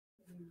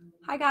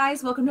Hi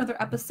guys, welcome to another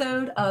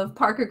episode of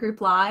Parker Group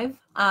Live.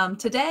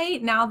 Today,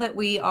 now that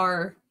we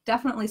are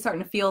definitely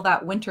starting to feel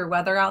that winter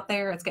weather out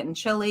there, it's getting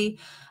chilly,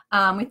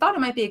 we thought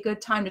it might be a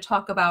good time to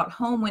talk about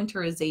home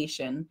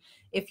winterization.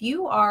 If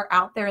you are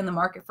out there in the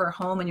market for a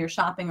home and you're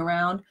shopping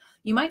around,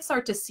 you might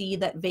start to see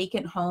that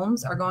vacant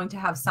homes are going to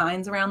have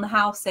signs around the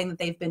house saying that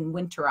they've been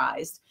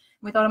winterized.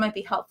 We thought it might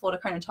be helpful to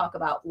kind of talk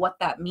about what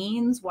that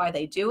means, why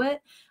they do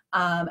it,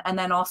 and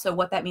then also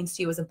what that means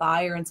to you as a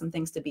buyer and some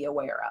things to be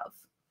aware of.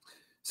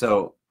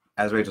 So,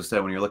 as Rachel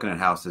said, when you're looking at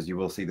houses, you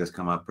will see this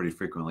come up pretty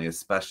frequently,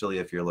 especially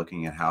if you're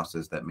looking at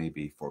houses that may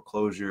be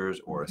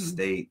foreclosures or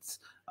estates,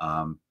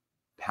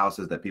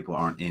 houses that people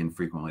aren't in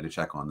frequently to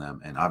check on them.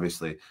 And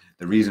obviously,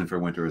 the reason for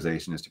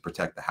winterization is to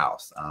protect the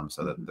house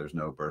so that there's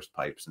no burst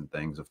pipes and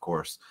things, of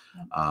course.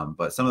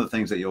 But some of the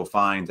things that you'll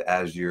find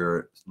as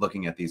you're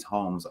looking at these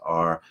homes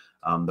are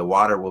the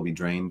water will be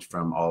drained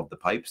from all of the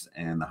pipes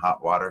and the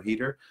hot water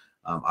heater.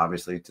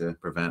 Obviously to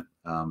prevent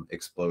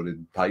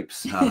exploded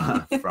pipes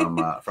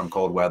from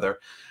cold weather.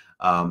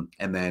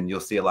 And then you'll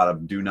see a lot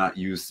of do not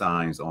use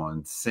signs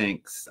on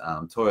sinks,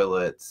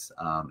 toilets,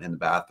 in the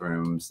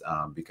bathrooms,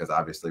 because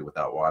obviously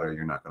without water,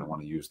 you're not going to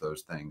want to use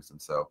those things. And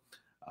so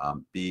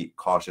be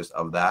cautious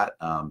of that.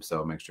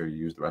 So make sure you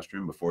use the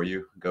restroom before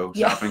you go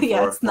shopping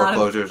for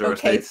foreclosures or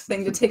estates.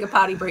 Thing to take a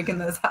potty break in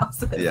those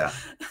houses. Yeah.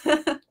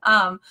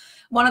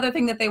 One other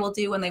thing that they will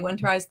do when they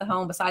winterize the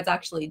home, besides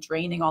actually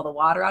draining all the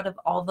water out of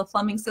all the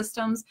plumbing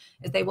systems,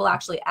 is they will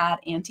actually add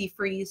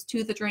antifreeze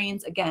to the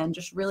drains. Again,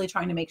 just really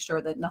trying to make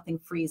sure that nothing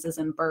freezes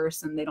and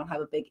bursts and they don't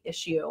have a big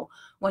issue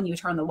when you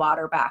turn the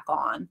water back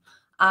on.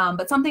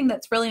 But something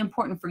that's really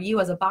important for you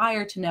as a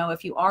buyer to know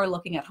if you are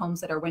looking at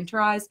homes that are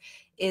winterized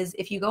is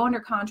if you go under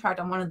contract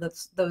on one of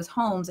those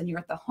homes and you're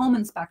at the home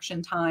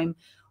inspection time,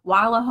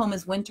 while a home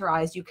is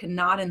winterized, you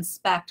cannot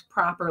inspect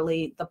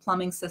properly the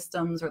plumbing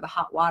systems or the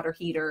hot water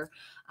heater.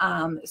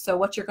 So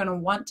what you're going to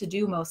want to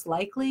do most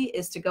likely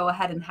is to go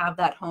ahead and have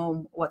that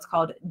home what's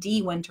called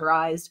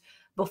de-winterized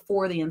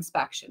before the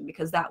inspection,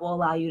 because that will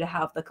allow you to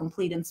have the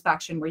complete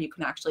inspection where you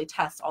can actually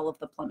test all of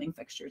the plumbing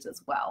fixtures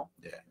as well.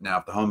 Yeah. Now,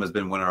 if the home has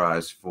been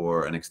winterized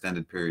for an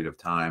extended period of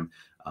time,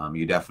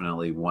 you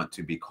definitely want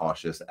to be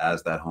cautious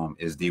as that home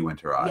is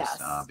de-winterized.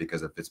 Yes.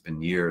 Because if it's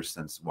been years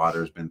since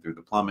water's been through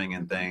the plumbing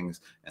and things,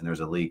 and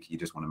there's a leak, you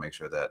just want to make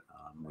sure that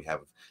we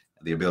have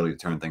the ability to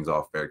turn things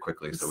off very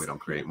quickly so we don't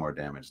create more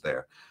damage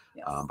there.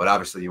 Yes. But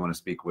obviously you want to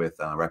speak with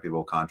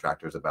reputable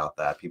contractors about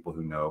that, people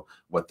who know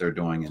what they're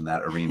doing in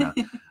that arena.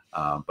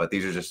 But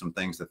these are just some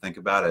things to think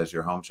about as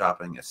you're home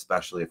shopping,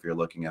 especially if you're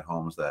looking at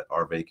homes that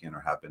are vacant or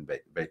have been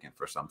vacant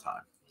for some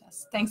time.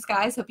 Yes. Thanks,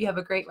 guys. Hope you have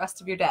a great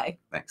rest of your day.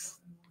 Thanks.